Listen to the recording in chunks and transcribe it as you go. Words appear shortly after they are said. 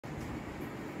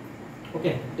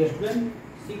Okay, test one.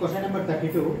 See question number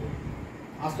 32,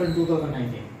 asked in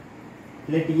 2019.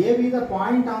 Let A be the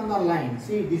point on the line.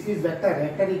 See, this is vector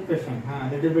equation.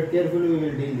 Little bit carefully we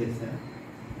will deal this.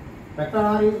 Vector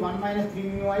R is 1 minus 3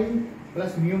 mu I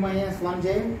plus mu minus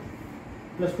 1j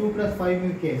plus 2 plus 5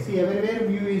 mu k. See, everywhere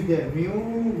mu is there.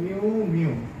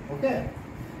 Mu. Okay.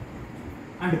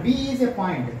 And B is a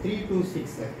point 3, 2,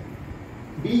 6.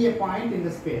 B a point in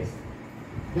the space.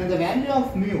 Then the value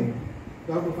of mu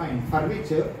you have to find, for which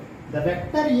the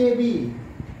vector AB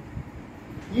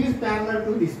is parallel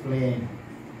to this plane.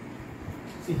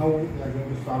 See how we are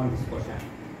going to solve this question.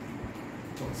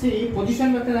 So, see,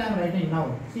 position vector I am writing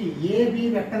now. See,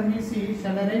 AB vector means, see,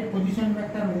 shall I write position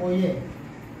vector OA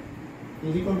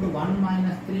is equal to 1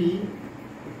 minus 3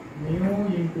 mu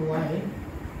into I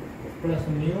plus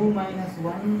mu minus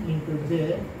 1 into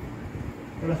j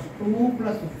plus 2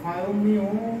 plus 5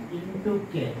 mu into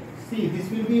k. See, this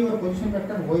will be your position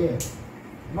vector OA.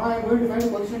 Now I am going to find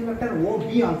position vector OB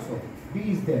also. B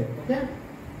is there, okay?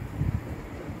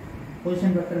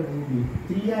 Position vector OB.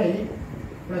 3i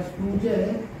plus 2j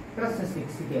plus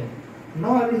 6k.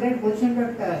 Now I will write position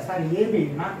vector,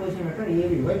 AB, not position vector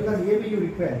AB. Why? Because AB you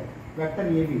require. Vector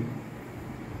AB.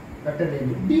 Vector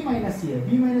AB. B minus A.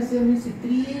 B minus A means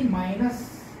 3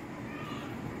 minus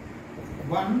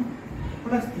 1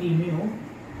 plus 3 mu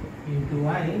into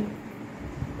I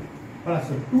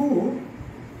plus 2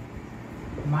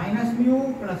 minus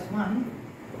mu plus 1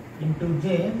 into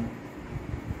j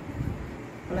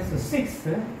plus 6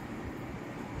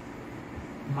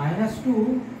 minus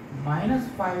 2 minus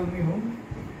 5 mu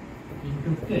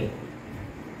into k.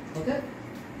 Okay?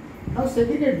 Now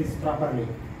segregate this properly.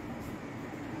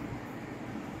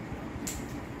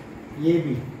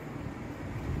 AB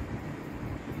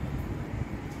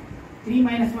 3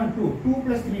 minus 1 2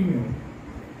 plus 3 mu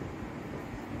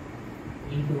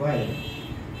into I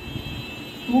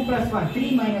 2 plus 1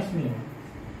 3 minus mu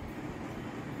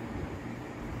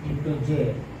into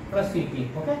j plus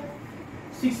ck. Okay,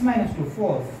 6 minus 2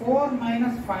 4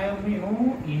 minus 5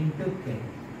 mu into k.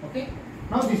 Okay,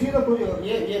 now this is the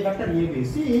a vector AB.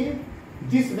 See,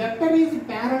 this vector is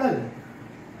parallel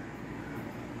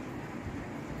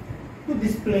to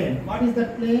this plane. What is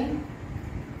that plane?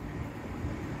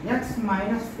 X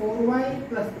minus 4y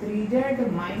plus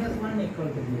 3z minus 1 equal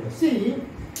to 0. See,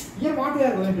 here what we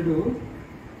are going to do,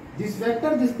 this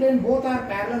vector, this plane both are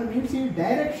parallel means see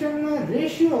direction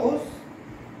ratios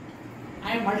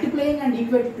I am multiplying and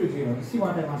equating to 0. See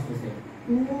what I want to say.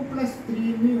 2 plus 3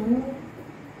 mu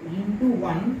into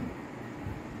 1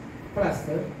 plus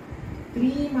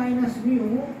 3 minus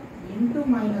mu into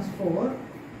minus 4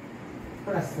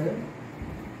 plus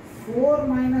 4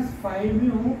 minus 5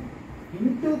 mu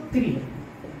into 3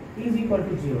 is equal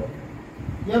to 0.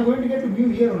 You are going to get to mu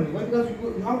here only. Why? Because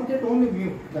you have to get only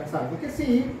mu. That's all. Okay,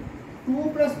 see,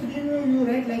 2 plus 3 mu you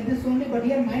write like this only, but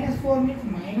here minus 4 means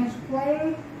minus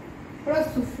 12 plus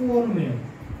 4 mu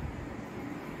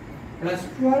plus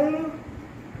 12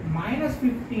 minus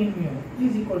 15 mu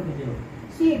is equal to 0.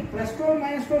 See, plus 12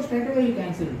 minus 12 straight away you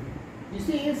cancel. You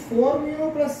see, 4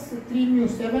 mu plus 3 mu,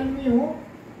 7 mu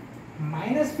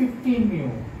minus 15 mu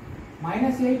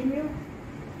minus 8 mu.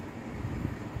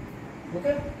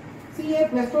 Okay, see here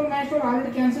plus 12 minus 12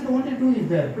 already cancelled, only 2 is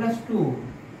there, plus 2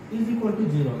 is equal to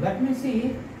 0. That means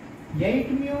see,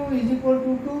 8 mu is equal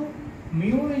to 2,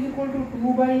 mu is equal to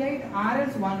 2 by 8 or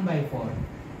else 1 by 4.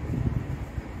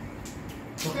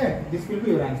 Okay, this will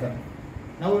be your answer.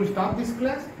 Now we will stop this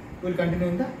class, we will continue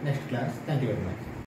in the next class. Thank you very much.